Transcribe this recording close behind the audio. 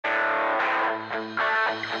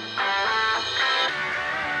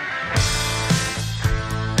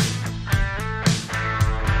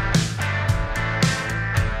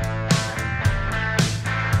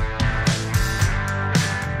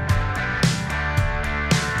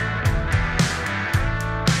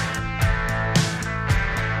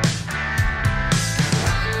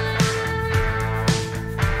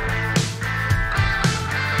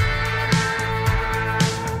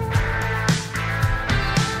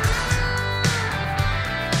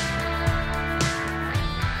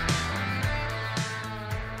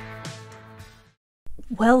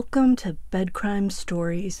Welcome to Bed Crime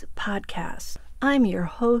Stories podcast. I'm your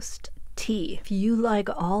host, T. If you like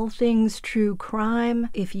all things true crime,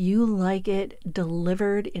 if you like it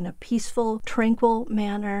delivered in a peaceful, tranquil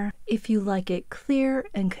manner, if you like it clear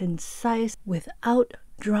and concise without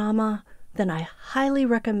drama, then I highly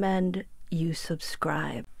recommend you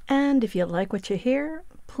subscribe. And if you like what you hear,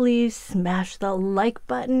 please smash the like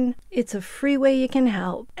button. It's a free way you can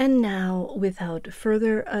help. And now, without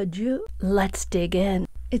further ado, let's dig in.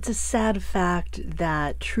 It's a sad fact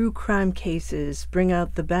that true crime cases bring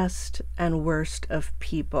out the best and worst of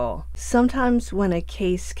people. Sometimes when a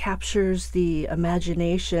case captures the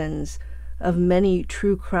imaginations of many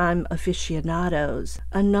true crime aficionados,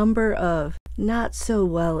 a number of not so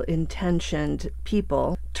well-intentioned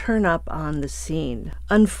people turn up on the scene.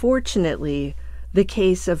 Unfortunately, the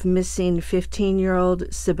case of missing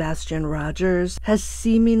 15-year-old Sebastian Rogers has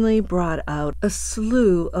seemingly brought out a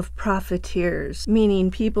slew of profiteers,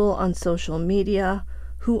 meaning people on social media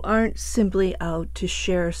who aren't simply out to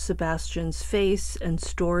share Sebastian's face and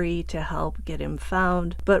story to help get him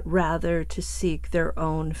found, but rather to seek their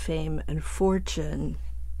own fame and fortune.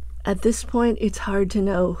 At this point, it's hard to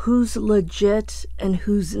know who's legit and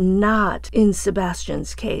who's not in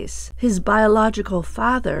Sebastian's case. His biological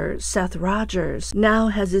father, Seth Rogers, now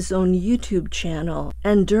has his own YouTube channel,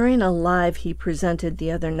 and during a live he presented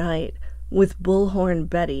the other night with Bullhorn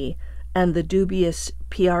Betty and the dubious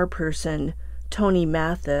PR person, Tony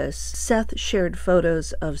Mathis, Seth shared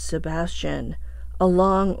photos of Sebastian,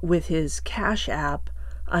 along with his Cash App,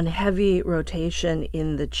 on heavy rotation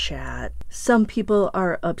in the chat. Some people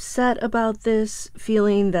are upset about this,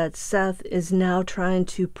 feeling that Seth is now trying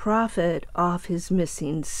to profit off his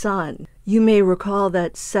missing son. You may recall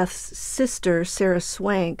that Seth's sister, Sarah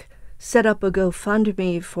Swank, set up a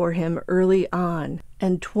GoFundMe for him early on,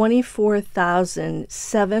 and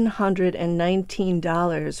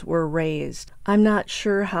 $24,719 were raised. I'm not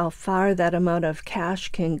sure how far that amount of cash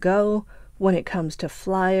can go when it comes to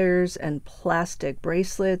flyers and plastic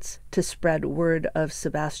bracelets to spread word of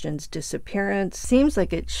Sebastian's disappearance. Seems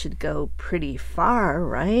like it should go pretty far,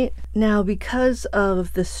 right? Now, because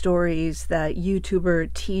of the stories that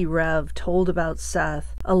YouTuber T-Rev told about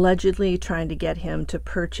Seth, allegedly trying to get him to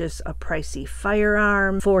purchase a pricey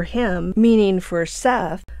firearm for him, meaning for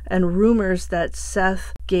Seth, and rumors that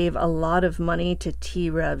Seth gave a lot of money to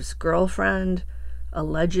T-Rev's girlfriend,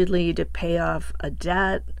 allegedly to pay off a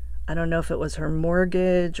debt. I don't know if it was her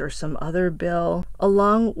mortgage or some other bill,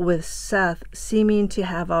 along with Seth seeming to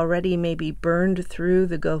have already maybe burned through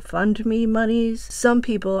the GoFundMe monies. Some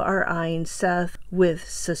people are eyeing Seth with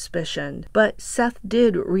suspicion, but Seth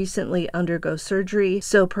did recently undergo surgery,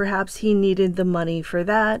 so perhaps he needed the money for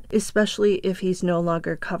that, especially if he's no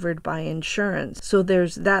longer covered by insurance. So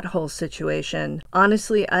there's that whole situation.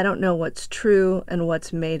 Honestly, I don't know what's true and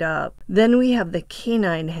what's made up. Then we have the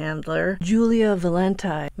canine handler, Julia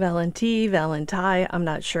Valenti, I'm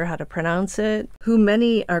not sure how to pronounce it, who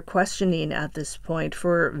many are questioning at this point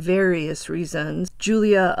for various reasons.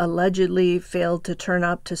 Julia allegedly failed to turn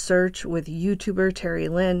up to search with YouTuber Terry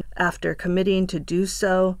Lynn after committing to do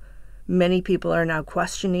so. Many people are now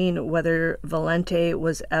questioning whether Valenti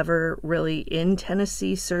was ever really in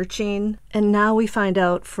Tennessee searching. And now we find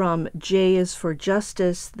out from J is for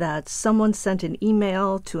Justice that someone sent an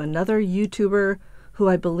email to another YouTuber who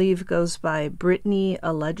I believe goes by Brittany,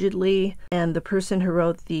 allegedly, and the person who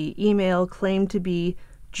wrote the email claimed to be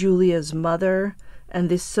Julia's mother, and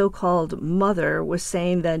this so-called mother was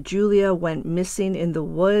saying that Julia went missing in the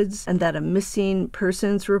woods and that a missing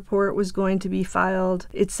persons report was going to be filed.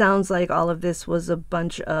 It sounds like all of this was a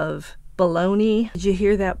bunch of baloney. Did you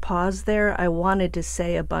hear that pause there? I wanted to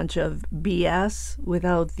say a bunch of BS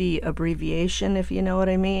without the abbreviation, if you know what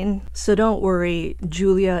I mean. So don't worry,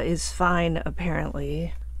 Julia is fine,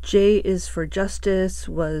 apparently. J is for Justice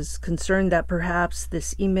was concerned that perhaps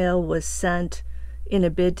this email was sent in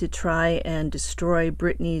a bid to try and destroy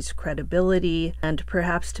Brittany's credibility and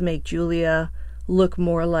perhaps to make Julia look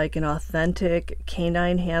more like an authentic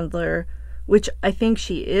canine handler, which I think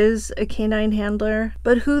she is a canine handler,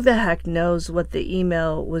 but who the heck knows what the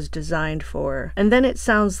email was designed for. And then it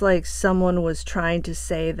sounds like someone was trying to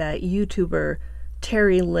say that YouTuber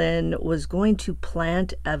Terry Lynn was going to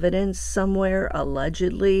plant evidence somewhere,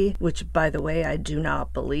 allegedly, which, by the way, I do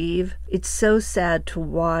not believe. It's so sad to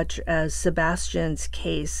watch as Sebastian's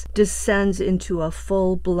case descends into a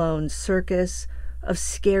full-blown circus of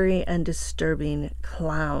scary and disturbing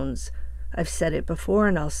clowns. I've said it before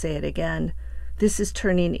and I'll say it again. This is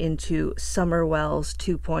turning into Summerwell's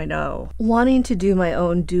 2.0. Wanting to do my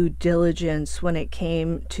own due diligence when it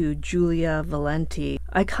came to Giulia Valenti,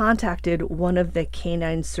 I contacted one of the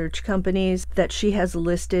canine search companies that she has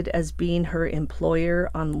listed as being her employer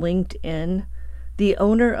on LinkedIn. The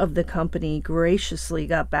owner of the company graciously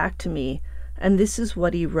got back to me, and this is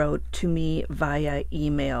what he wrote to me via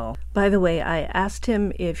email. By the way, I asked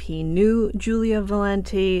him if he knew Giulia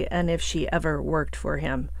Valenti and if she ever worked for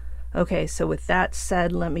him. Okay, so with that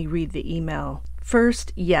said, let me read the email.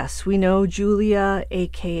 First, yes, we know Giulia,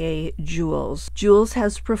 aka Jules. Jules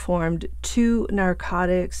has performed 2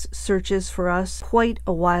 narcotics searches for us quite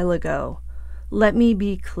a while ago. Let me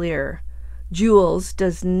be clear. Jules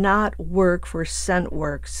does not work for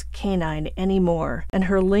Scentworks Canine anymore, and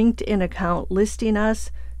her LinkedIn account listing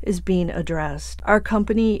us is being addressed. Our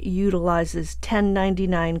company utilizes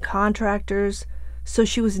 1099 contractors, so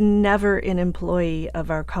she was never an employee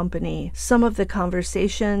of our company. Some of the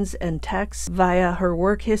conversations and texts via her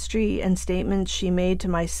work history and statements she made to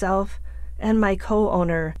myself and my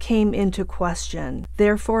co-owner came into question.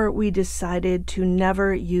 Therefore, we decided to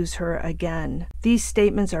never use her again. These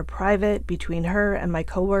statements are private between her and my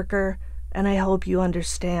coworker, and I hope you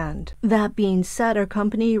understand. That being said, our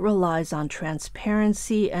company relies on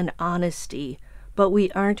transparency and honesty, but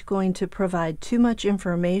we aren't going to provide too much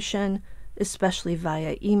information, especially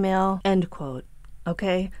via email, end quote.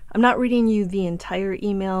 Okay? I'm not reading you the entire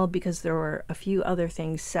email because there were a few other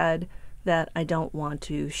things said that I don't want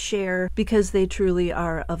to share because they truly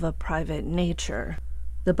are of a private nature.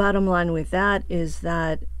 The bottom line with that is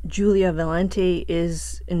that Giulia Valenti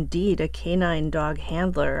is indeed a canine dog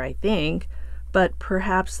handler, I think, but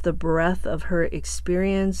perhaps the breadth of her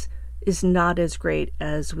experience is not as great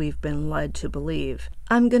as we've been led to believe.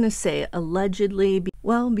 I'm going to say allegedly,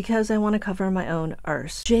 because I want to cover my own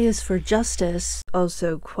arse. J is for Justice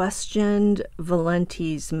also questioned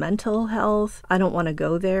Valenti's mental health. I don't want to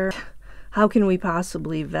go there. How can we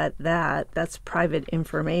possibly vet that? That's private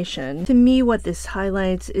information. To me, what this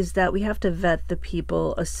highlights is that we have to vet the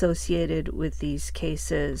people associated with these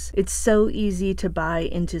cases. It's so easy to buy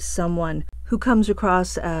into someone who comes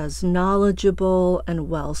across as knowledgeable and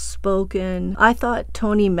well-spoken. I thought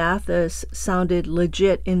Tony Mathis sounded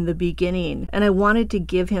legit in the beginning, and I wanted to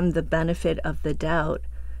give him the benefit of the doubt.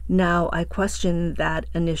 Now I question that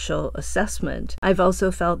initial assessment. I've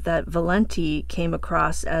also felt that Valenti came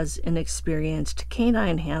across as an experienced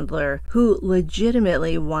canine handler who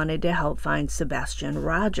legitimately wanted to help find Sebastian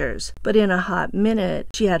Rogers. But in a hot minute,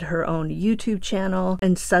 she had her own YouTube channel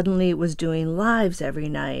and suddenly was doing lives every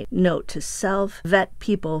night. Note to self, vet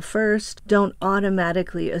people first. Don't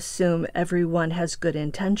automatically assume everyone has good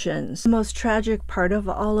intentions. The most tragic part of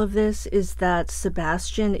all of this is that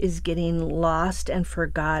Sebastian is getting lost and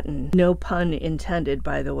forgotten. No pun intended,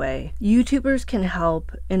 by the way. YouTubers can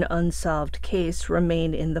help an unsolved case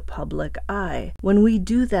remain in the public eye. When we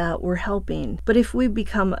do that, we're helping. But if we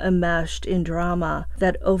become enmeshed in drama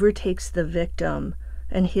that overtakes the victim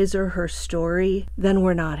and his or her story, then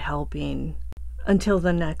we're not helping. Until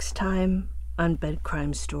the next time on Bed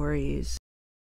Crime Stories.